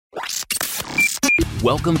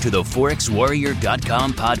Welcome to the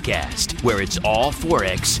ForexWarrior.com podcast, where it's all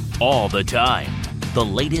Forex all the time. The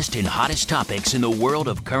latest and hottest topics in the world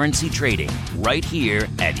of currency trading, right here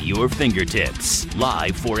at your fingertips.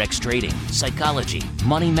 Live Forex trading, psychology,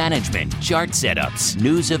 money management, chart setups,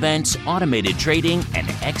 news events, automated trading, and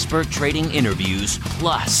expert trading interviews.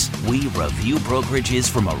 Plus, we review brokerages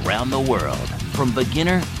from around the world. From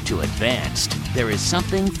beginner to advanced, there is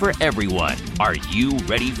something for everyone. Are you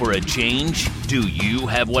ready for a change? Do you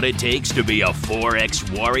have what it takes to be a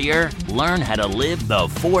Forex warrior? Learn how to live the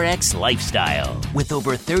Forex lifestyle. With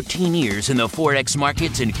over 13 years in the Forex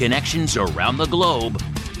markets and connections around the globe,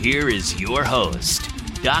 here is your host,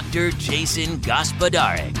 Dr. Jason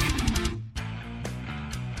Gospodarek.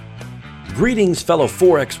 Greetings, fellow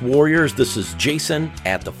Forex warriors. This is Jason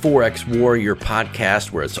at the Forex Warrior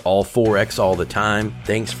podcast, where it's all Forex all the time.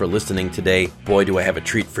 Thanks for listening today. Boy, do I have a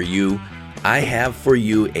treat for you. I have for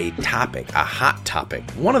you a topic, a hot topic,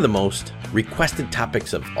 one of the most requested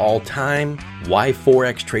topics of all time: why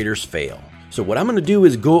Forex traders fail. So what I'm going to do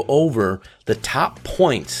is go over the top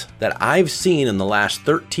points that I've seen in the last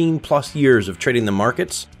 13 plus years of trading the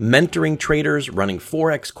markets, mentoring traders, running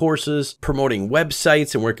Forex courses, promoting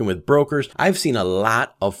websites, and working with brokers. I've seen a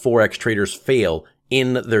lot of Forex traders fail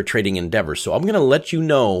in their trading endeavors. So I'm going to let you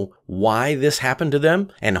know why this happened to them,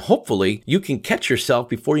 and hopefully you can catch yourself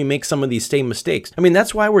before you make some of these same mistakes. I mean,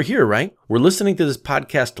 that's why we're here, right? We're listening to this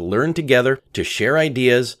podcast to learn together, to share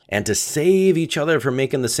ideas, and to save each other from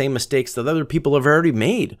making the same mistakes that other people have already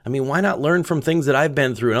made. I mean, why not learn from things that I've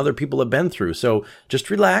been through and other people have been through? So just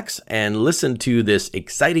relax and listen to this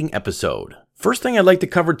exciting episode. First thing I'd like to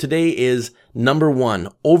cover today is number one,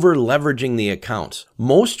 over leveraging the accounts.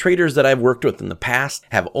 Most traders that I've worked with in the past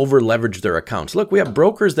have over leveraged their accounts. Look, we have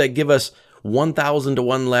brokers that give us 1,000 to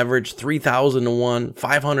 1 leverage, 3,000 to 1,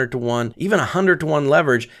 500 to 1, even 100 to 1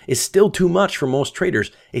 leverage is still too much for most traders,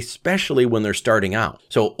 especially when they're starting out.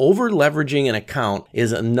 So over leveraging an account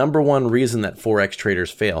is a number one reason that Forex traders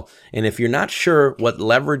fail. And if you're not sure what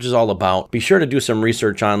leverage is all about, be sure to do some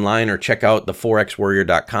research online or check out the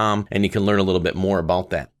ForexWarrior.com and you can learn a little bit more about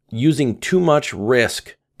that. Using too much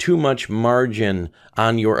risk, too much margin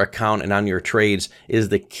on your account and on your trades is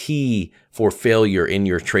the key for failure in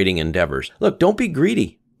your trading endeavors. Look, don't be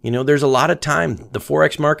greedy. You know, there's a lot of time. The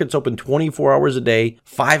Forex market's open 24 hours a day,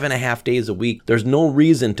 5.5 days a week. There's no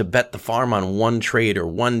reason to bet the farm on one trade or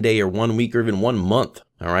one day or 1 week or even 1 month.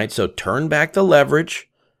 All right, so turn back the leverage.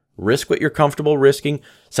 Risk what you're comfortable risking.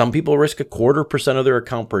 Some people risk 0.25% of their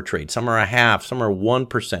account per trade. Some are a half, some are 1%,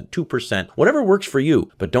 2%, whatever works for you,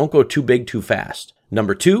 but don't go too big too fast.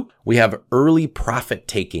 Number two, we have early profit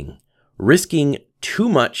taking, risking too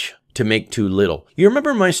much to make too little. You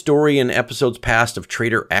remember my story in episodes past of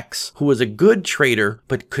Trader X, who was a good trader,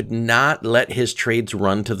 but could not let his trades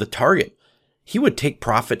run to the target. He would take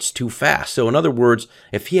profits too fast. So in other words,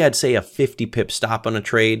 if he had, say, a 50 pip stop on a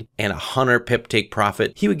trade and a 100 pip take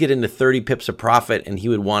profit, he would get into 30 pips of profit and he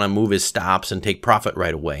would want to move his stops and take profit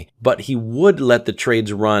right away. But he would let the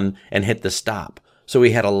trades run and hit the stop. So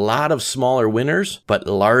he had a lot of smaller winners, but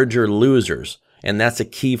larger losers. And that's a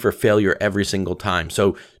key for failure every single time.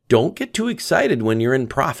 So don't get too excited when you're in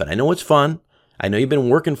profit. I know it's fun. I know you've been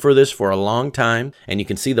working for this for a long time and you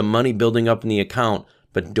can see the money building up in the account,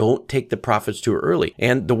 but don't take the profits too early.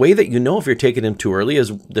 And the way that you know if you're taking them too early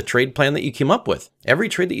is the trade plan that you came up with. Every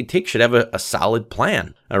trade that you take should have a solid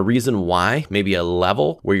plan, a reason why, maybe a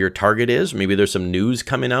level where your target is. Maybe there's some news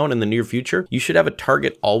coming out in the near future. You should have a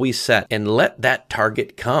target always set and let that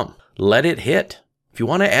target come. Let it hit. If you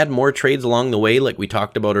want to add more trades along the way, like we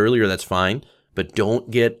talked about earlier, that's fine. But don't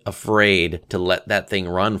get afraid to let that thing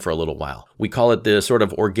run for a little while. We call it the sort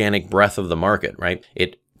of organic breath of the market, right?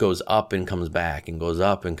 It goes up and comes back and goes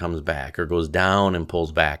up and comes back, or goes down and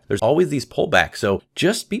pulls back. There's always these pullbacks. So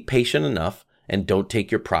just be patient enough and don't take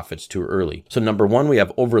your profits too early. So number one, we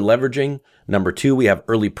have over leveraging. Number two, we have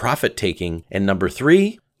early profit taking. And number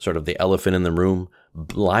three, sort of the elephant in the room,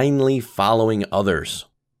 blindly following others.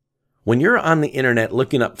 When you're on the internet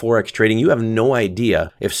looking up Forex trading, you have no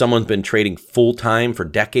idea if someone's been trading full time for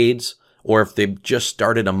decades or if they've just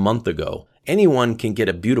started a month ago. Anyone can get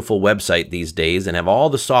a beautiful website these days and have all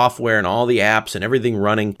the software and all the apps and everything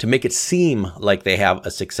running to make it seem like they have a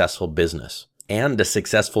successful business and a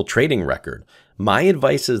successful trading record. My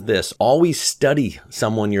advice is this: always study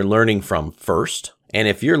someone you're learning from first. And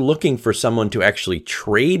if you're looking for someone to actually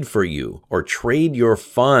trade for you or trade your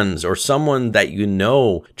funds or someone that you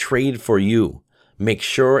know trade for you, make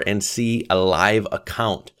sure and see a live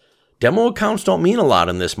account. Demo accounts don't mean a lot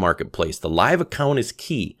in this marketplace. The live account is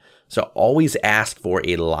key. So always ask for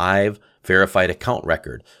a live verified account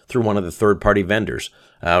record through one of the third-party vendors.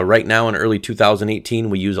 Right now in early 2018,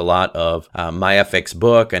 we use a lot of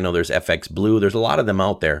MyFXBook. I know there's FX Blue. There's a lot of them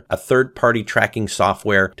out there. A third-party tracking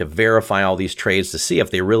software to verify all these trades to see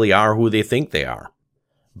if they really are who they think they are.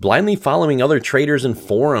 Blindly following other traders in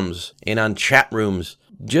forums and on chat rooms.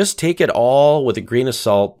 Just take it all with a grain of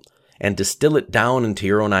salt and distill it down into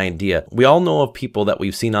your own idea. We all know of people that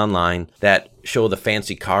we've seen online that show the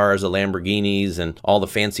fancy cars, the Lamborghinis, and all the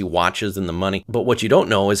fancy watches and the money. But what you don't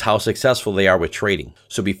know is how successful they are with trading.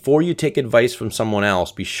 So before you take advice from someone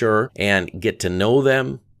else, be sure and get to know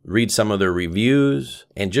them, read some of their reviews,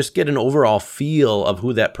 and just get an overall feel of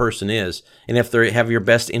who that person is and if they have your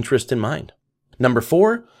best interest in mind. Number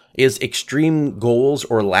 4 is extreme goals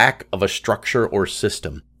or lack of a structure or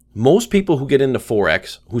system. Most people who get into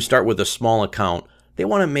Forex, who start with a small account, they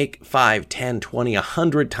want to make 5, 10, 20,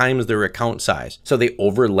 100 times their account size. So they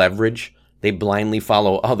over leverage, they blindly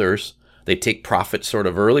follow others, they take profits sort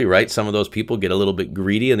of early, right? Some of those people get a little bit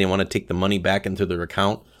greedy and they want to take the money back into their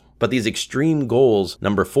account. But these extreme goals,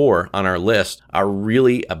 number 4 on our list, are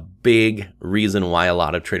really a big reason why a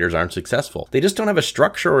lot of traders aren't successful. They just don't have a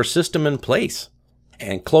structure or system in place.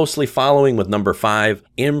 And closely following with number 5,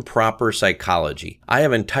 improper psychology. I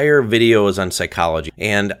have entire videos on psychology,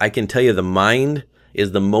 and I can tell you the mind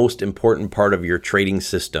is the most important part of your trading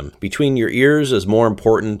system. Between your ears is more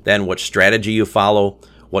important than what strategy you follow,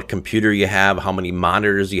 what computer you have, how many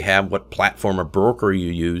monitors you have, what platform or broker you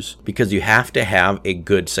use, because you have to have a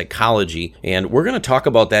good psychology. And we're going to talk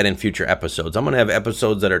about that in future episodes. I'm going to have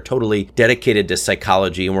episodes that are totally dedicated to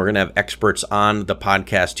psychology, and we're going to have experts on the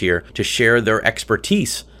podcast here to share their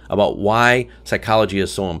expertise about why psychology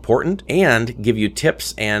is so important and give you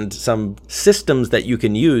tips and some systems that you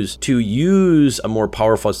can use to use a more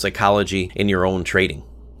powerful psychology in your own trading.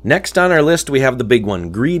 Next on our list, we have the big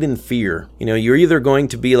one, greed and fear. You're either going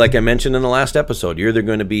to be, like I mentioned in the last episode, you're either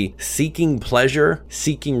going to be seeking pleasure,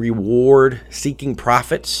 seeking reward, seeking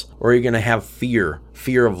profits, or you're going to have fear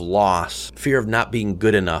of loss, fear of not being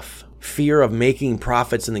good enough, fear of making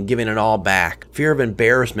profits and then giving it all back, fear of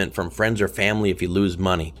embarrassment from friends or family if you lose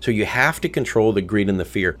money. So you have to control the greed and the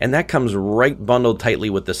fear. And that comes right bundled tightly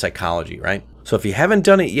with the psychology, right? So if you haven't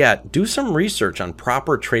done it yet, do some research on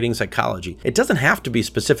proper trading psychology. It doesn't have to be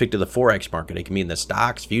specific to the Forex market. It can be in the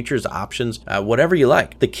stocks, futures, options, whatever you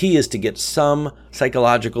like. The key is to get some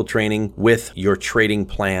psychological training with your trading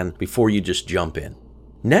plan before you just jump in.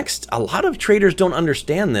 Next, a lot of traders don't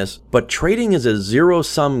understand this, but trading is a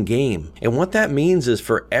zero-sum game. And what that means is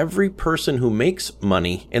for every person who makes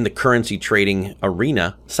money in the currency trading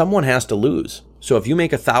arena, someone has to lose. So if you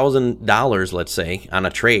make $1,000, let's say, on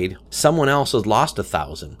a trade, someone else has lost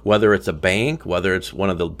 $1,000. Whether it's a bank, whether it's one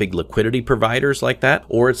of the big liquidity providers like that,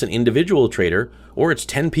 or it's an individual trader, or it's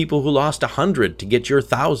 10 people who lost 100 to get your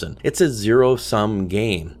 1,000. It's a zero-sum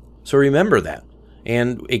game. So remember that.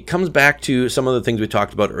 And it comes back to some of the things we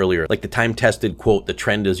talked about earlier, like the time-tested quote, the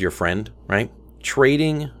trend is your friend, right?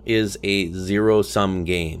 Trading is a zero-sum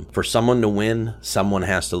game. For someone to win, someone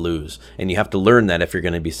has to lose. And you have to learn that if you're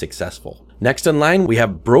going to be successful. Next in line, we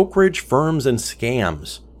have brokerage firms and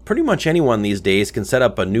scams. Pretty much anyone these days can set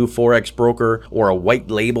up a new Forex broker or a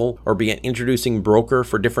white label or be an introducing broker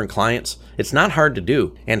for different clients. It's not hard to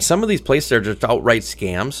do. And some of these places are just outright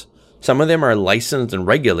scams. Some of them are licensed and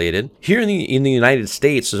regulated. Here in the United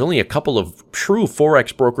States, there's only a couple of true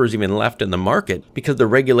Forex brokers even left in the market because the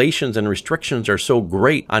regulations and restrictions are so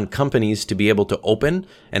great on companies to be able to open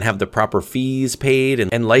and have the proper fees paid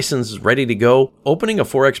and licenses ready to go. Opening a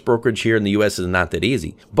Forex brokerage here in the U.S. is not that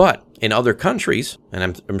easy. But in other countries,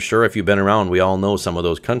 and I'm sure if you've been around, we all know some of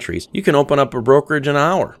those countries, you can open up a brokerage in an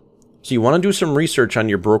hour. So you want to do some research on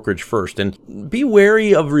your brokerage first and be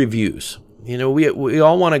wary of reviews. We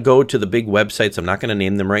all want to go to the big websites. I'm not going to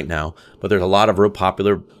name them right now, but there's a lot of real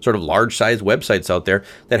popular sort of large-sized websites out there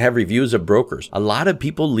that have reviews of brokers. A lot of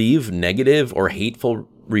people leave negative or hateful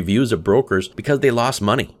reviews of brokers because they lost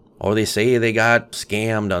money or they say they got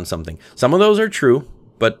scammed on something. Some of those are true,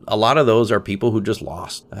 but a lot of those are people who just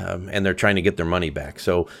lost and they're trying to get their money back.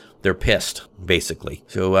 So they're pissed, basically.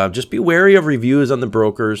 So just be wary of reviews on the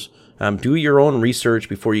brokers. Do your own research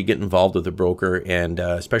before you get involved with a broker and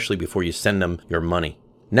especially before you send them your money.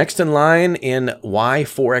 Next in line in why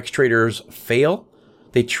Forex traders fail,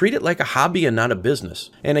 they treat it like a hobby and not a business.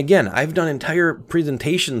 And again, I've done entire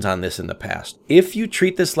presentations on this in the past. If you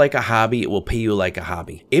treat this like a hobby, it will pay you like a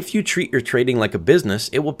hobby. If you treat your trading like a business,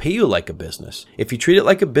 it will pay you like a business. If you treat it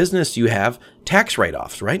like a business, you have tax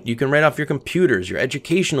write-offs, right? You can write off your computers, your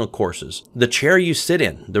educational courses, the chair you sit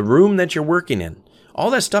in, the room that you're working in. All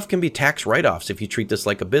that stuff can be tax write-offs if you treat this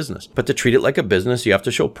like a business. But to treat it like a business, you have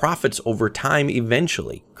to show profits over time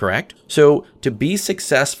eventually, correct? So to be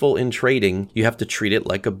successful in trading, you have to treat it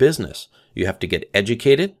like a business. You have to get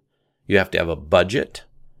educated. You have to have a budget.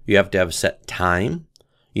 You have to have set time.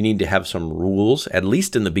 You need to have some rules, at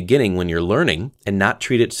least in the beginning when you're learning, and not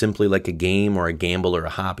treat it simply like a game or a gamble or a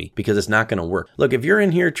hobby, because it's not going to work. Look, if you're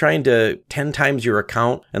in here trying to 10 times your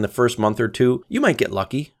account in the first month or two, you might get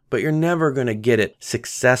lucky, but you're never going to get it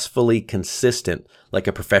successfully consistent like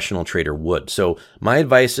a professional trader would. So my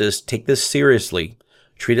advice is take this seriously.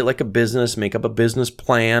 Treat it like a business, make up a business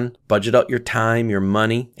plan, budget out your time, your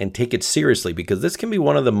money, and take it seriously, because this can be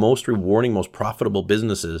one of the most rewarding, most profitable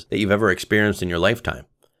businesses that you've ever experienced in your lifetime.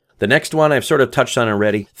 The next one I've sort of touched on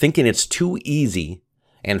already, thinking it's too easy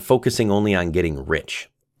and focusing only on getting rich.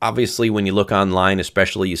 Obviously, when you look online,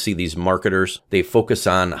 especially, you see these marketers, they focus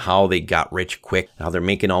on how they got rich quick, how they're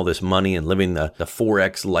making all this money and living the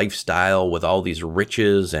Forex lifestyle with all these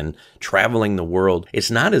riches and traveling the world.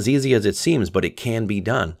 It's not as easy as it seems, but it can be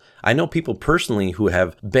done. I know people personally who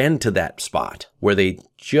have been to that spot where they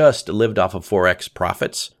just lived off of Forex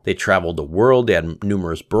profits. They traveled the world, they had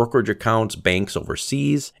numerous brokerage accounts, banks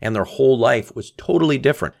overseas, and their whole life was totally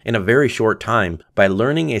different in a very short time by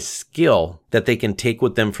learning a skill that they can take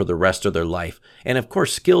with them for the rest of their life. And of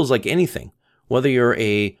course, skills like anything, whether you're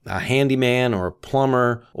a handyman or a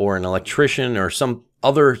plumber or an electrician or some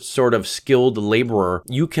other sort of skilled laborer,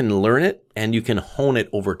 you can learn it and you can hone it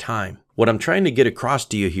over time. What I'm trying to get across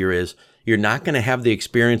to you here is you're not going to have the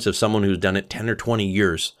experience of someone who's done it 10 or 20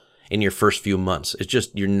 years in your first few months. It's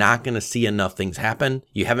just you're not going to see enough things happen.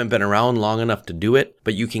 You haven't been around long enough to do it,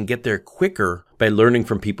 but you can get there quicker by learning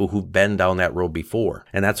from people who've been down that road before.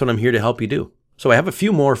 And that's what I'm here to help you do. So I have a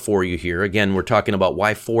few more for you here. Again, we're talking about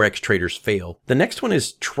why Forex traders fail. The next one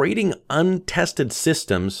is trading untested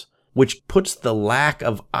systems, which puts the lack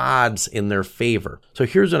of odds in their favor. So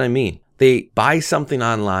here's what I mean. They buy something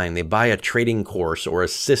online, they buy a trading course or a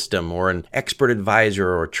system or an expert advisor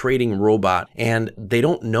or a trading robot, and they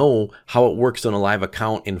don't know how it works on a live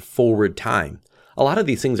account in forward time. A lot of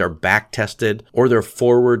these things are back tested or they're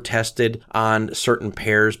forward tested on certain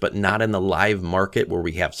pairs, but not in the live market where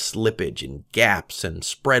we have slippage and gaps and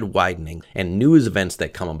spread widening and news events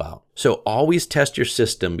that come about. So always test your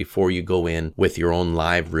system before you go in with your own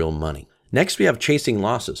live real money. Next, we have chasing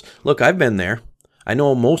losses. Look, I've been there. I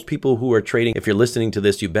know most people who are trading, if you're listening to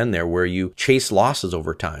this, you've been there, where you chase losses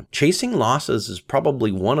over time. Chasing losses is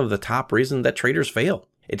probably one of the top reasons that traders fail.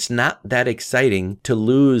 It's not that exciting to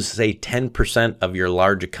lose, say, 10% of your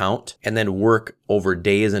large account and then work over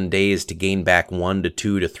days and days to gain back 1 to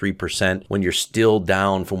 2 to 3% when you're still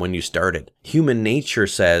down from when you started. Human nature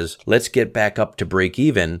says, let's get back up to break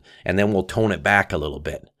even and then we'll tone it back a little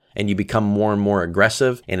bit. And you become more and more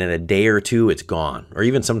aggressive, and in a day or two, it's gone. Or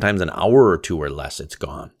even sometimes an hour or two or less, it's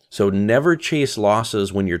gone. So never chase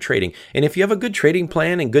losses when you're trading. And if you have a good trading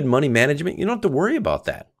plan and good money management, you don't have to worry about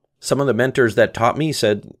that. Some of the mentors that taught me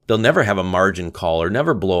said they'll never have a margin call or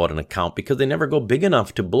never blow out an account because they never go big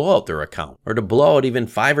enough to blow out their account or to blow out even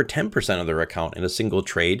 5 or 10% of their account in a single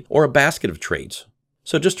trade or a basket of trades.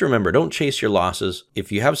 So just remember, don't chase your losses.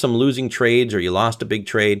 If you have some losing trades or you lost a big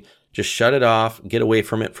trade, just shut it off, get away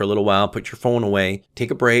from it for a little while, put your phone away, take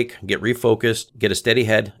a break, get refocused, get a steady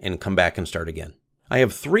head, and come back and start again. I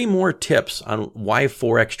have 3 more tips on why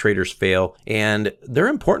Forex traders fail, and they're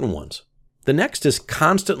important ones. The next is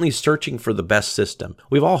constantly searching for the best system.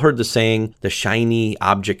 We've all heard the saying, the shiny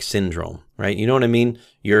object syndrome, right? You know what I mean?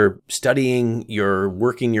 You're studying, you're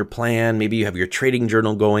working your plan. Maybe you have your trading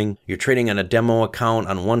journal going. You're trading on a demo account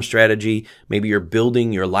on one strategy. Maybe you're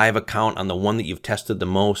building your live account on the one that you've tested the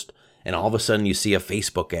most. And all of a sudden you see a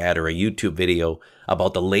Facebook ad or a YouTube video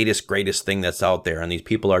about the latest, greatest thing that's out there. And these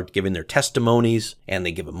people are giving their testimonies and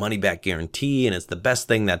they give a money back guarantee and it's the best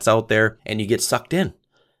thing that's out there. And you get sucked in.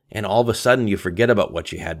 And all of a sudden you forget about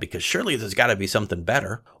what you had because surely there's got to be something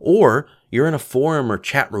better. Or you're in a forum or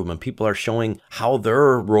chat room and people are showing how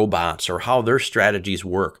their robots or how their strategies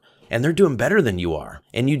work. And they're doing better than you are.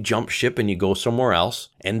 And you jump ship and you go somewhere else,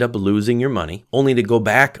 end up losing your money, only to go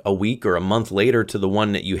back a week or a month later to the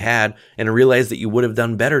one that you had and realize that you would have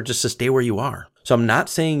done better just to stay where you are. So I'm not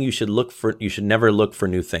saying you should never look for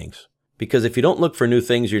new things. Because if you don't look for new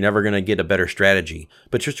things, you're never going to get a better strategy.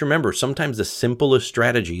 But just remember, sometimes the simplest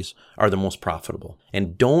strategies are the most profitable.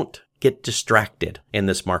 And don't get distracted in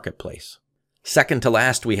this marketplace. Second to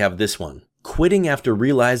last, we have this one. Quitting after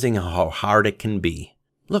realizing how hard it can be.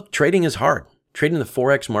 Look, trading is hard. Trading the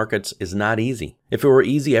Forex markets is not easy. If it were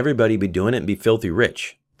easy, everybody would be doing it and be filthy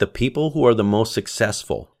rich. The people who are the most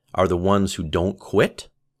successful are the ones who don't quit,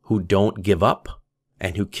 who don't give up,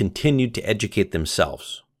 and who continued to educate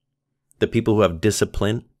themselves. The people who have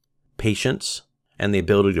discipline, patience, and the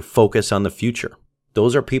ability to focus on the future.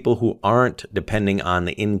 Those are people who aren't depending on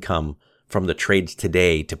the income from the trades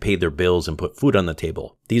today to pay their bills and put food on the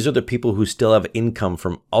table. These are the people who still have income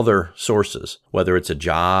from other sources, whether it's a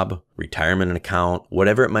job, retirement account,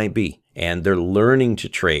 whatever it might be. And they're learning to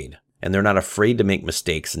trade, and they're not afraid to make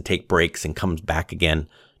mistakes and take breaks and come back again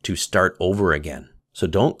to start over again. So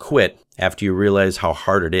don't quit after you realize how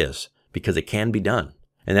hard it is, because it can be done.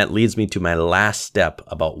 And that leads me to my last step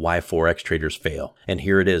about why Forex traders fail. And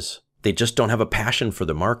here it is. They just don't have a passion for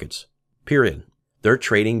the markets. Period. They're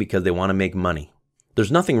trading because they want to make money.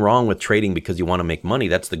 There's nothing wrong with trading because you want to make money.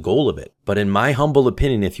 That's the goal of it. But in my humble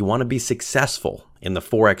opinion, if you want to be successful in the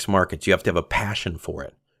Forex markets, you have to have a passion for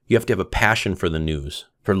it. You have to have a passion for the news,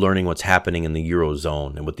 for learning what's happening in the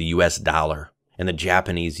Eurozone and with the US dollar and the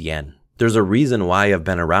Japanese yen. There's a reason why I've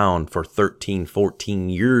been around for 13, 14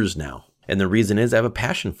 years now. And the reason is I have a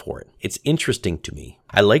passion for it. It's interesting to me.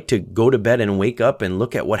 I like to go to bed and wake up and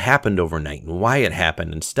look at what happened overnight and why it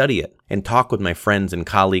happened and study it and talk with my friends and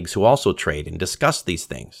colleagues who also trade and discuss these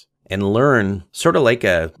things and learn, sort of like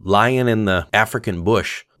a lion in the African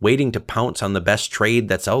bush waiting to pounce on the best trade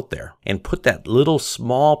that's out there and put that little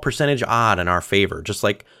small percentage odd in our favor, just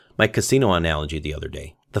like my casino analogy the other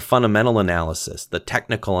day. The fundamental analysis, the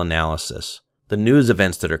technical analysis, the news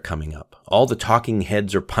events that are coming up, all the talking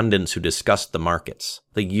heads or pundits who discuss the markets,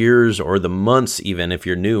 the years or the months even if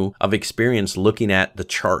you're new of experience looking at the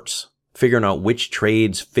charts, figuring out which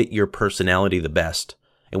trades fit your personality the best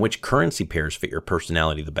and which currency pairs fit your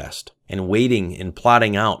personality the best, and waiting and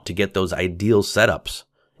plotting out to get those ideal setups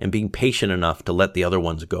and being patient enough to let the other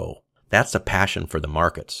ones go. That's a passion for the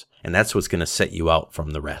markets, and that's what's going to set you out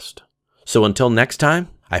from the rest. So until next time,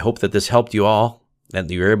 I hope that this helped you all, that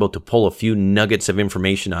you're able to pull a few nuggets of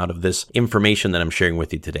information out of this information that I'm sharing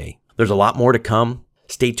with you today. There's a lot more to come.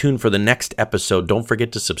 Stay tuned for the next episode. Don't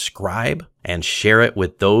forget to subscribe and share it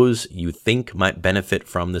with those you think might benefit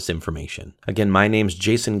from this information. Again, my name's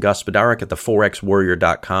Jason Gospodarek at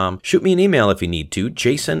theforexwarrior.com. Shoot me an email if you need to,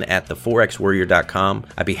 jason@theforexwarrior.com.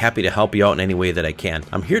 I'd be happy to help you out in any way that I can.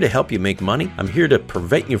 I'm here to help you make money. I'm here to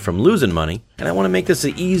prevent you from losing money, and I want to make this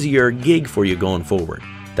an easier gig for you going forward.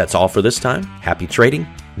 That's all for this time. Happy trading.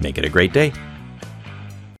 Make it a great day.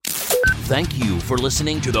 Thank you for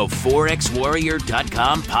listening to the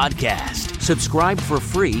ForexWarrior.com podcast. Subscribe for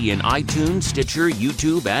free in iTunes, Stitcher,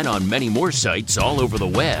 YouTube, and on many more sites all over the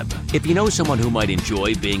web. If you know someone who might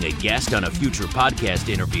enjoy being a guest on a future podcast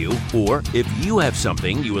interview, or if you have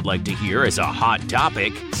something you would like to hear as a hot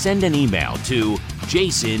topic, send an email to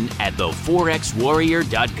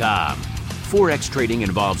jason@theforexwarrior.com. Forex trading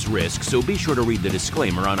involves risk, so be sure to read the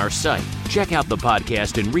disclaimer on our site. Check out the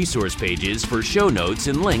podcast and resource pages for show notes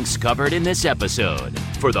and links covered in this episode.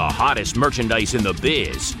 For the hottest merchandise in the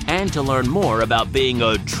biz, and to learn more about being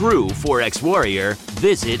a true Forex warrior,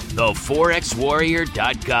 visit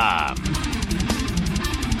theforexwarrior.com.